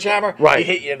the sledgehammer, Right.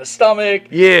 he hit you in the stomach.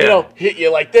 Yeah. You know, hit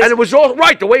you like this. And it was all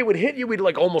right. The way it would hit you, we'd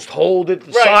like almost hold it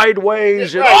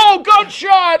sideways. And, Right. oh,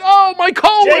 gunshot! Oh, my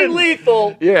colon! Jay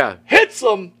Lethal Yeah. hits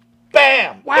him,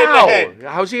 bam, in the Wow. head.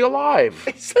 How's he alive?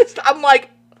 It's just- I'm like,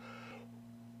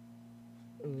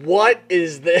 what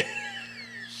is this?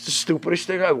 It's the stupidest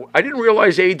thing. I didn't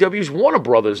realize AEW's Warner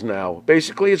Brothers now.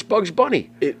 Basically, it's Bugs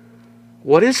Bunny.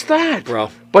 What is that?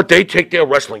 Bro. But they take their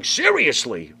wrestling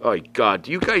seriously. Oh, God.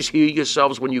 Do you guys hear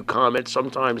yourselves when you comment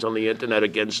sometimes on the internet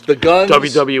against The Guns-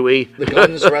 WWE? The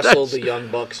Guns wrestled the Young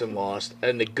Bucks and lost.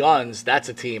 And the Guns, that's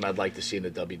a team I'd like to see in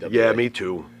the WWE. Yeah, me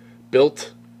too.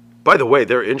 Built. By the way,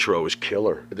 their intro is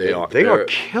killer. They are. They are They're-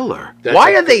 killer. That's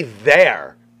Why a- are they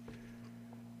there?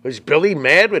 Was Billy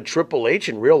mad with Triple H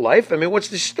in real life? I mean, what's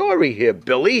the story here,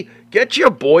 Billy? Get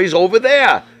your boys over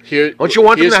there. Don't you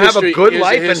want them here's to have a history- good here's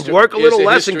life history- and work a here's little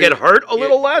less and history- get hurt a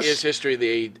little less? Here's history of the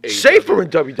AEW. Safer in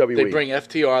WWE. They bring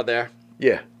FTR there.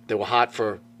 Yeah. They were hot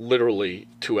for literally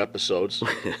 2 episodes.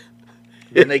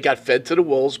 Then they got fed to the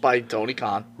wolves by Tony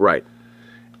Khan. Right.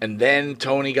 And then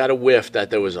Tony got a whiff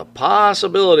that there was a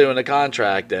possibility when the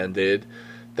contract ended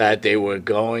that they were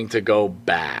going to go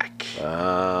back.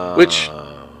 Which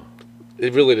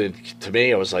it really didn't. To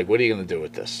me, I was like, what are you going to do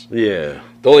with this? Yeah.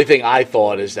 The only thing I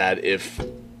thought is that if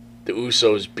the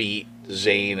Usos beat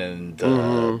Zayn and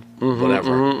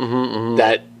whatever,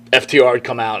 that FTR would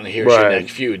come out and here's your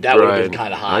next feud. That would have been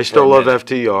kind of hot. I for still a love minute.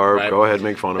 FTR. Right. Go ahead,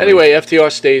 make fun of me. Anyway,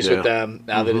 FTR stays Yeah. with them.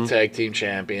 Now they're the tag team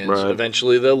champions. Right.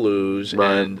 Eventually they'll lose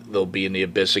Right. and they'll be in the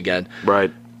abyss again.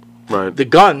 Right. Right. The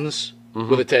Guns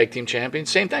were the tag team champions.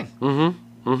 Same thing.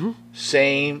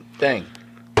 Same thing.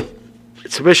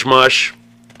 It's a mishmash.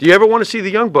 Do you ever want to see the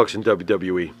Young Bucks in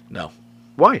WWE? No.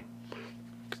 Why?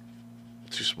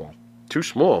 Too small. Too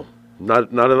small.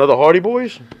 Not another Hardy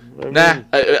Boys? I mean, Nah.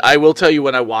 I will tell you,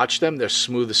 when I watch them, they're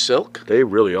smooth as silk. They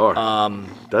really are.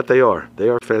 That they are. They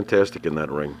are fantastic in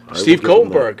that ring. I will Steve give them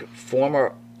that. Kotenberg,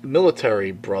 former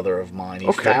military brother of mine,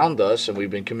 he found us and we've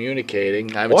been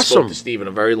communicating. I haven't Awesome. spoken to Steve in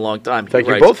a very long time. He Thank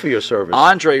you writes, both for your service.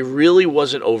 Andre really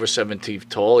wasn't over 7 feet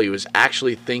tall. He was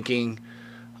actually thinking,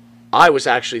 I was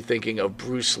actually thinking of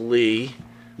Bruce Lee,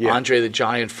 Yeah. Andre the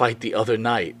Giant fight the other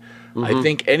night. I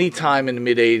think any time in the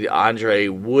mid-'80s, Andre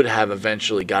would have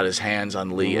eventually got his hands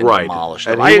on Lee and Right. demolished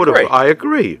him. And I he would agree. have. I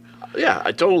agree. Yeah,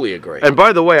 I totally agree. And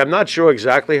by the way, I'm not sure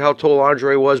exactly how tall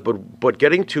Andre was, but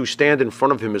getting to stand in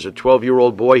front of him as a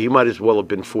 12-year-old boy, he might as well have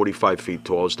been 45 feet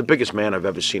tall. It's the biggest man I've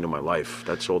ever seen in my life.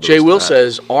 That's all. there Jay is to Will that.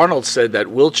 says, Arnold said that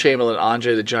Will Chamberlain and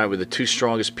Andre the Giant were the 2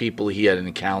 strongest people he had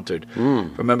encountered.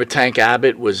 Remember, Tank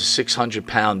Abbott was a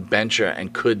 600-pound bencher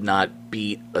and could not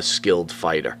beat a skilled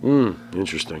fighter.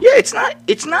 Interesting. Yeah, it's not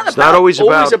always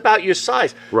about- about your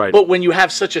size. Right. But when you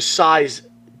have such a size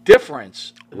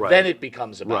difference, Right. then it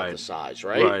becomes about Right. the size,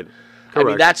 right? Right. I mean,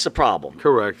 Correct. that's the problem.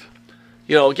 Correct.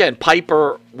 You know, again,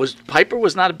 Piper was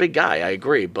not a big guy, I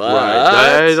agree, but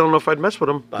Right. I don't know if I'd mess with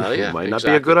him. yeah, Might not exactly.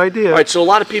 be a good idea. All right, so a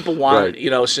lot of people wanted, Right. you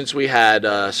know, since we had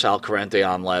Sal Corrente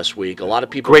on last week, a lot of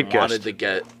people Great guest. wanted to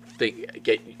get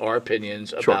our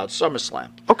opinions about SummerSlam.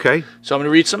 Okay. So I'm going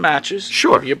to read some matches.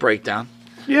 Sure. Give you a breakdown.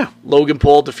 Yeah. Logan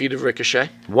Paul defeated Ricochet.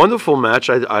 Wonderful match.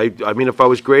 I mean, if I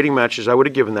was grading matches, I would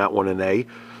have given that one an A.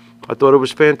 I thought it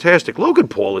was fantastic. Logan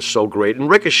Paul is so great. And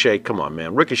Ricochet, come on,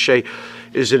 man. Ricochet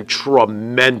is a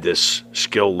tremendous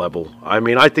skill level. I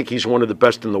mean, I think he's one of the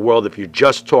best in the world if you're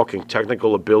just talking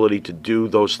technical ability to do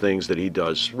those things that he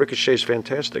does. Ricochet's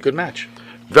fantastic. Good match.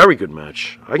 Very good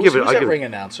match. Who's that ring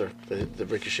announcer, the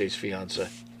Ricochet's fiance?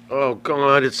 Oh,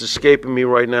 God, it's escaping me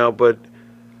right now, but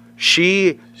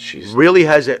she's really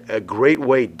has a great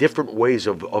way, different ways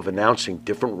of announcing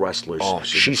different wrestlers. Oh,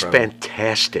 she's incredible.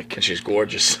 fantastic. And she's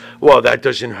gorgeous. Well, that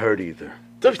doesn't hurt either.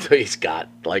 WWE's got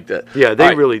like that. Yeah, they All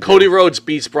right, really do. Cody Rhodes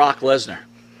beats Brock Lesnar.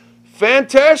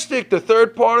 Fantastic, the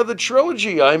third part of the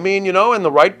trilogy. I mean, you know, and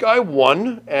the right guy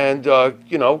won. And,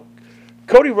 you know,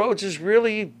 Cody Rhodes is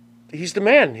really, he's the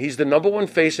man. He's the number one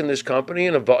face in this company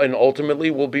and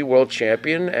ultimately will be world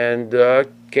champion. And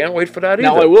can't wait for that either.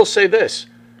 Now, I will say this.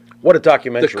 What a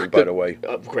documentary, by the way.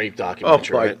 Great Oh,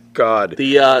 documentary. my right? God.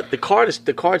 The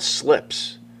card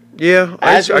slips. Yeah,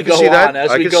 As I we can go see that. on,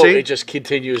 as I we can go, see. it just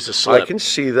continues to slip. I can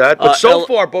see that. But so L-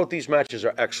 far, both these matches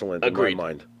are excellent Agreed. in my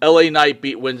mind. LA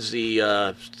Knight wins the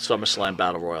SummerSlam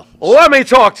Battle Royal. Let me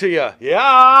talk to you.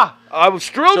 Yeah. I was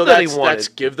thrilled So that he that's, won that's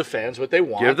it. give the fans what they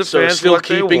want. Give the so fans still what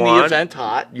they keeping the want. event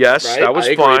hot. Yes, right? that was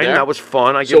I agree fine. there. That was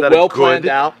fun. I So give that well a good. planned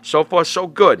out. So far, so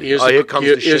good. Here's, Here comes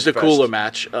the here's the shit cooler fest.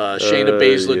 match. Shayna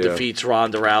Baszler yeah. defeats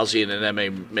Ronda Rousey in an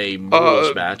MMA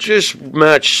rules match. This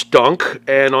match stunk,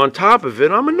 and on top of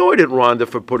it, I'm annoyed at Ronda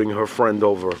for putting her friend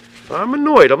over. I'm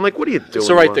annoyed. I'm like, what are you doing? It's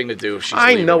the right Ron? thing to do if she's I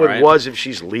leaving, know it right? was if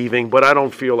she's leaving, but I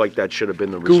don't feel like that should have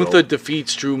been the result. Gunther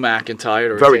defeats Drew McIntyre.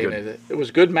 To Very retain good. It was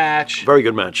a good match. Very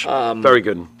good match. Very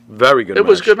good. Very good. It match.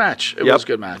 was a good match. It Yep. was a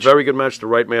good match. Very good match. The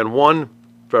right man won.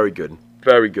 Very good.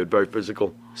 Very good. Very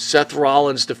physical. Seth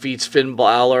Rollins defeats Finn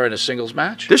Balor in a singles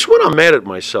match. This one I'm mad at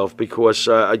myself because,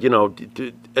 I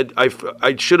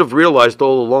should have realized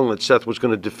all along that Seth was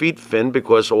going to defeat Finn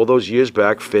because all those years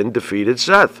back, Finn defeated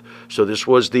Seth. So this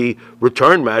was the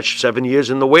return match 7 years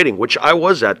in the waiting, which I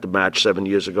was at the match 7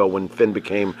 years ago when Finn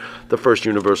became the first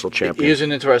Universal Champion. Here's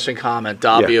an interesting comment.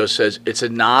 Davio says it's a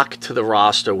knock to the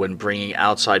roster when bringing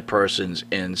outside persons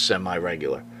in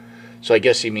semi-regular. So I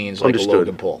guess he means like Understood. a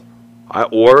Logan Paul.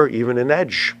 Or even an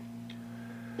Edge.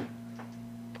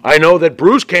 I know that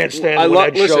Bruce can't stand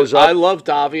when Edge shows up. I love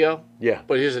Davio. Yeah.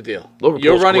 But here's the deal. Logan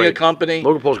You're Paul's running a great. company.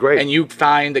 Logan Paul's great. And you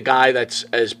find a guy that's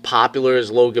as popular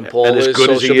as Logan Paul And as is, good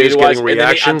as he social is media-wise, getting and then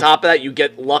reaction. on top of that, you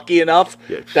get lucky enough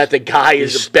Yeah. that the guy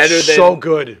is He's better than so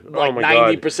good. like Oh my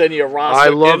God. 90% of your roster I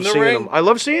love in the seeing ring. him. I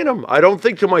love seeing him. I don't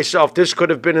think to myself, this could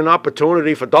have been an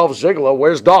opportunity for Dolph Ziggler.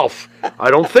 Where's Dolph? I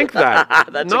don't think that.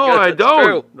 That's no, a good- I that's don't.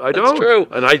 true. I That's don't. true.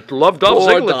 And I love Dolph Poor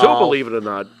Ziggler too, Dolph. believe it or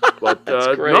not. But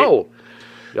great. no.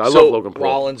 Yeah, I So, love Logan Paul.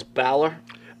 Rollins Balor.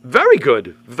 Very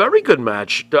good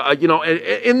match.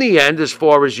 In the end, as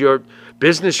far as your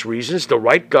business reasons, the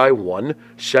right guy won.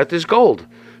 Seth is gold.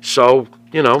 So,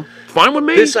 fine with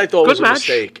me. This I thought good was a match.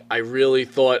 mistake. I really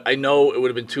thought. I know it would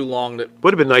have been too long.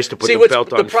 Would have been nice to put See, the what's belt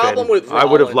the on problem Finn. with Rollins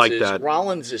I would have liked is that.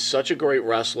 Rollins is such a great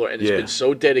wrestler and has Yeah. been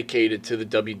so dedicated to the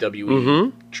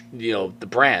WWE, Mm-hmm. the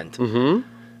brand. Mm-hmm.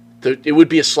 It would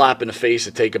be a slap in the face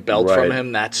to take a belt from Right.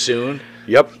 him that soon.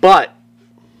 Yep. But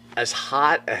as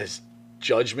hot as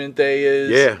Judgment Day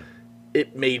is, Yeah.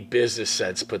 it made business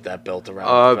sense to put that belt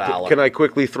around Balor. Can I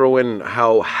quickly throw in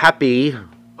how happy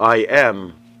I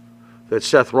am that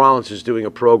Seth Rollins is doing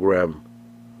a program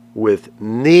with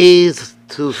knees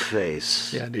to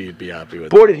face? Yeah, I knew you'd be happy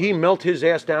with Boy, that. did he melt his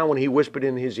ass down when he whispered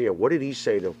in his ear. What did he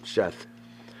say to Seth?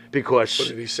 Because What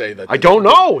did he say? That I don't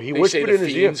know. He Did he whispered say in the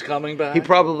his ear. Fiend's coming back? He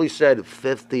probably said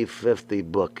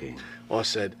 50-50 booking. Or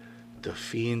said, the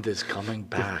Fiend is coming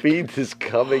back. Fiend is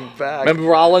coming back. Remember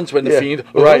Rollins when the Fiend?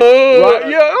 Right. Oh! Right.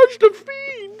 Yeah, it's the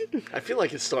Fiend. I feel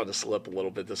like it's starting to slip a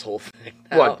little bit, this whole thing.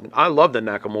 What? I love that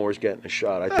Nakamura's getting a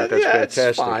shot. I think that's yeah, it's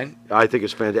fantastic. fine. I think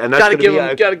it's fantastic. And that's Gotta going to give be him-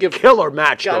 a gotta give- killer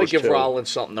match. Gotta those give two. Rollins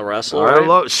something to wrestle. I right?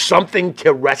 love something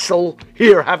to wrestle.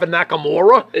 Here, have a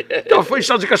Nakamura. He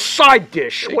sounds like a side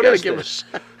dish. You What gotta is give this?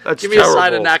 us- That's Give me a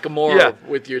side of terrible. Nakamura Yeah.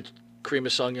 with your cream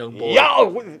of sung young boy.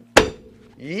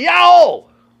 Yo!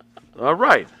 All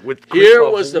right. With Here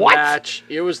Christoph- was the what? match.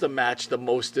 Here was the match, the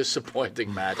most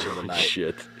disappointing match of the night.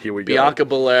 Shit. Here we go. Bianca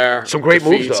Belair Some great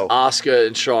moves, defeats though. Asuka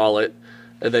and Charlotte,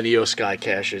 and then Io Sky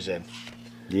cashes in.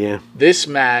 Yeah. This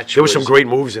match There was some great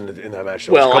moves in that match.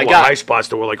 There Well, was a I couple got- of high spots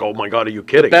that were like, oh my God, are you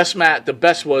kidding? The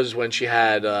best was when she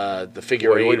had the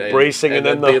figure Wait, eight bracing and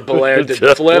then the- Belair did the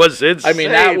That flip. was I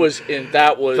mean, that insane. was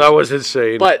That was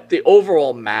insane. But the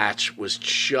overall match was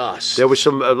just. There was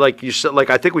some, like you said, like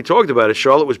I think we talked about it.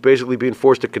 Charlotte was basically being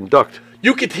forced to conduct.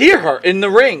 You could hear her in the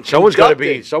ring. Someone's got to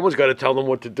conducting. tell them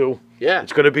what to do. Yeah.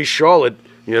 It's going to be Charlotte.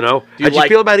 you How'd you like-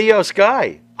 feel about Io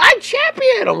Sky? I'm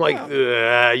champion. I'm like,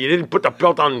 you didn't put the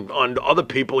belt on other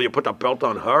people. You put the belt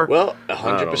on her. Well,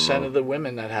 100% of the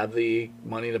women that have the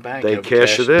Money in the Bank they have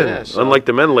cash it in. yeah, so- Unlike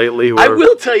the men lately who I are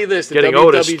will tell you this: the getting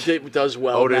WWE does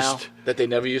well now Otised. that they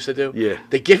never used to do. Yeah.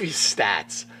 They give you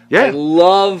stats. Yeah. I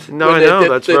love. No, when I they- know,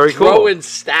 that's they're very cool. Throwing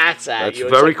stats at That's you.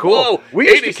 It's very like, cool. Whoa, We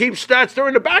used to 80s keep stats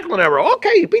during the Backlund era.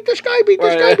 Okay, he beat this guy, beat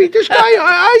this Right. guy, beat this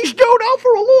guy. He's due out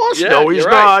for a loss. Yeah, no, he's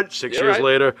you're right. not. 6 You're years right.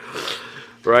 later.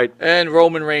 Right. And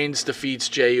Roman Reigns defeats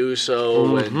Jey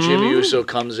Uso, and Jimmy Uso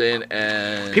comes in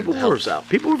and People helps were out.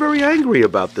 people were very angry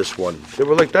about this one. They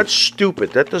were like, "That's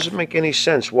stupid. That doesn't make any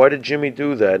sense. Why did Jimmy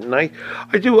do that?" And I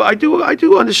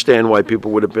do understand why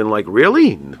people would have been like,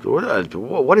 "Really?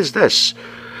 What is this?"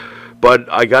 But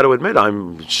I got to admit,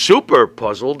 I'm super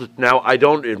puzzled. Now, I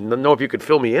don't know if you could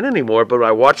fill me in anymore, but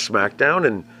I watched SmackDown,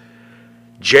 and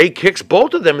Jay kicks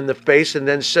both of them in the face and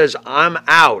then says, I'm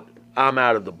out. I'm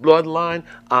out of the bloodline.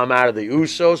 I'm out of the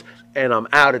Usos. And I'm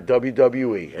out of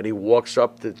WWE. And he walks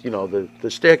up the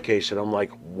staircase, and I'm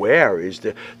like, where is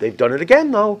the... They've done it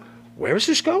again, though. Where is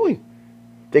this going?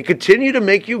 They continue to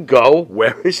make you go,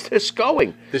 where is this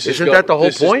going? Isn't that the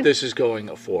whole point? This is going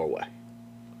a 4-way.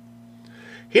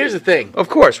 Here's the thing. Of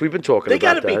course, we've been talking They about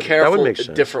got that. to be That careful would make in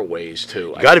sense. different ways,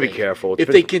 too. You got to be careful. If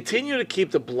they continue to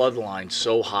keep the bloodline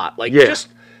so hot, like Yeah. just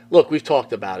look, we've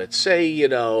talked about it. Say,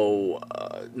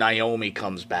 Naomi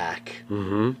comes back,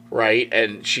 right?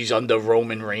 And she's under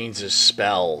Roman Reigns'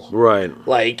 spell. Right.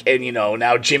 Like, and,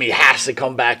 now Jimmy has to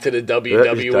come back to the WWE.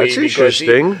 That's because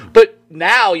interesting. But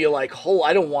now you're like,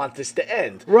 I don't want this to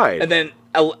end. Right. And then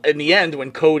in the end,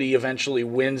 when Cody eventually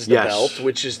wins the Yes. belt,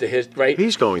 which is right?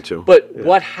 He's going to. But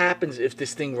what happens if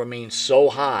this thing remains so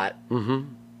hot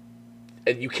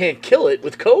and you can't kill it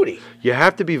with Cody? You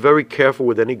have to be very careful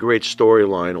with any great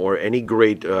storyline or any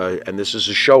great, and this is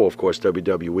a show, of course,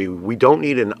 WWE. We don't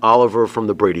need an Oliver from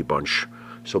the Brady Bunch,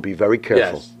 so be very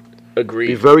careful. Yes, agreed.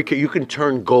 Be very You can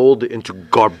turn gold into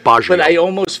garbage. But I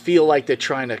almost feel like they're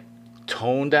trying to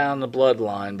tone down the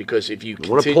bloodline because if you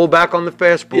want to pull back on the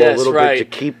fastball a little bit to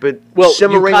keep it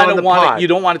simmering on the pot. You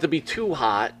don't want it to be too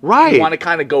hot. Right. You want to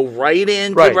kind of go right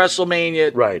into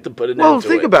WrestleMania to put it Well,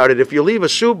 think about it. If you leave a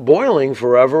soup boiling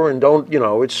forever and don't,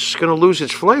 it's going to lose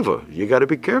its flavor. You got to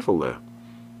be careful there.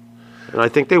 And I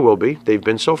think they will be. They've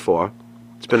been so far.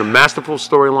 It's been a masterful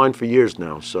storyline for years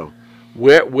now. So,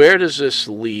 where does this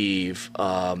leave?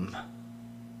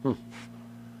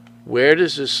 Where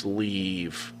does this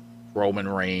leave Roman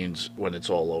Reigns when it's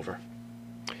all over?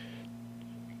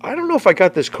 I don't know if I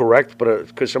got this correct, but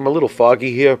because I'm a little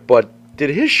foggy here, but did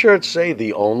his shirt say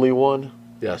the only one?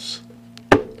 Yes.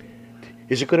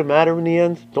 Is it going to matter in the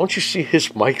end? Don't you see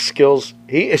his mic skills?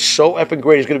 He is so effing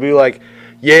great. He's going to be like,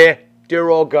 yeah, they're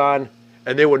all gone,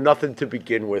 and they were nothing to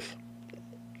begin with.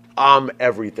 I'm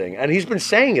everything. And he's been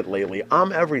saying it lately.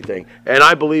 I'm everything. And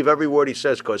I believe every word he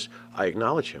says because I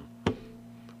acknowledge him.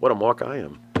 What a mark I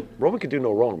am. Roman can do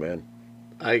no wrong, man.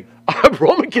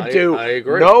 Roman can do I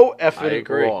agree. no effing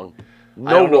wrong.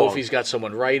 I don't know if he's got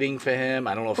someone writing for him.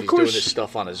 I don't know if he's doing this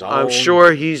stuff on his own. I'm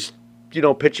sure he's,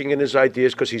 pitching in his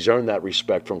ideas because he's earned that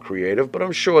respect from creative. But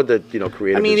I'm sure that,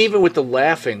 creative. I mean, even with the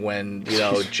laughing when,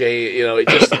 Jay, it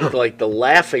just like the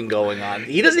laughing going on.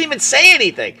 He doesn't even say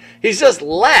anything. He just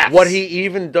laughs. What he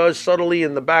even does subtly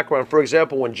in the background. For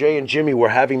example, when Jay and Jimmy were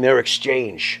having their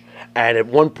exchange, and at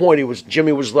one point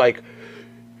Jimmy was like,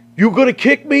 "You gonna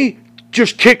kick me?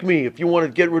 Just kick me if you want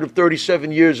to get rid of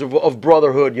 37 years of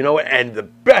brotherhood, And the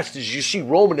best is you see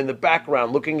Roman in the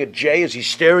background looking at Jay as he's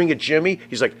staring at Jimmy.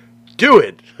 He's like, do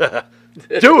it.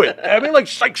 Do it. I mean, like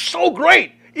so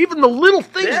great. Even the little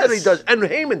things that he does. And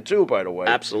Heyman, too, by the way.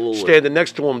 Absolutely. Standing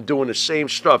next to him doing the same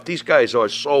stuff. These guys are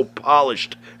so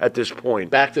polished at this point.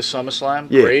 Back to SummerSlam.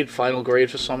 Yeah. Final grade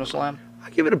for SummerSlam. I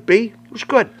give it a B. It was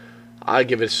good. I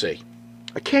give it a C.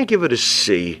 I can't give it a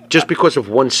C just because of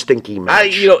one stinky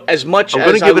match. As much I'm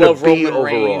as give I it love a B Roman overall.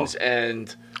 Reigns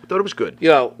and I thought it was good.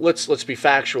 let's be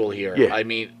factual here. Yeah. I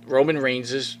mean, Roman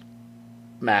Reigns'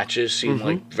 matches seem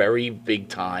like very big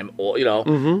time, or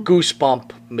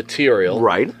goosebump material.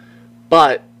 Right.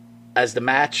 But as the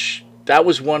match, that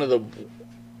was one of the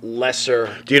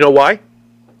lesser. Do you know why?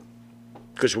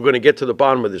 Because we're going to get to the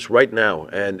bottom of this right now.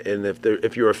 And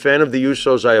if you're a fan of the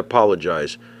Usos, I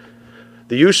apologize.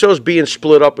 The Usos being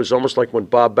split up is almost like when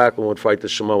Bob Backlund would fight the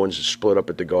Samoans and split up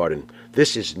at the Garden.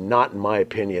 This is not, in my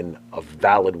opinion, a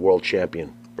valid world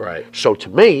champion. Right. So to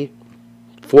me,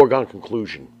 foregone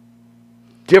conclusion.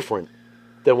 Different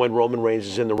than when Roman Reigns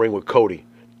is in the ring with Cody.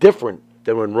 Different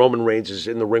than when Roman Reigns is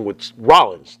in the ring with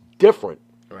Rollins. Different.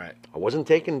 Right. I wasn't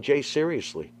taking Jay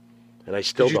seriously. And I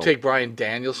still Did you don't. take Brian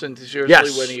Danielson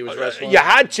seriously when he was wrestling? You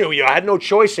had to. You had no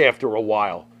choice after a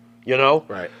while.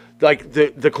 Right. Like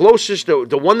the closest, the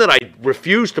one that I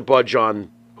refused to budge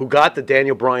on, who got the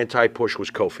Daniel Bryan type push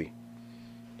was Kofi.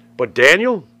 But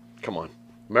Daniel, come on,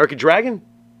 American Dragon,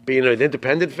 being an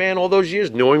independent fan all those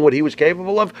years, knowing what he was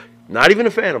capable of, not even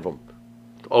a fan of him.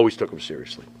 Always took him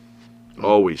seriously.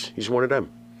 Always. He's one of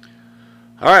them.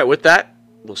 All right. With that,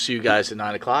 we'll see you guys at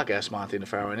 9 o'clock. Ask Monty and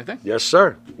Pharaoh anything. Yes,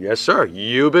 sir. Yes, sir.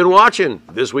 You've been watching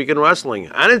This Week in Wrestling.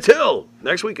 And until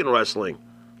next week in wrestling,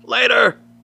 later.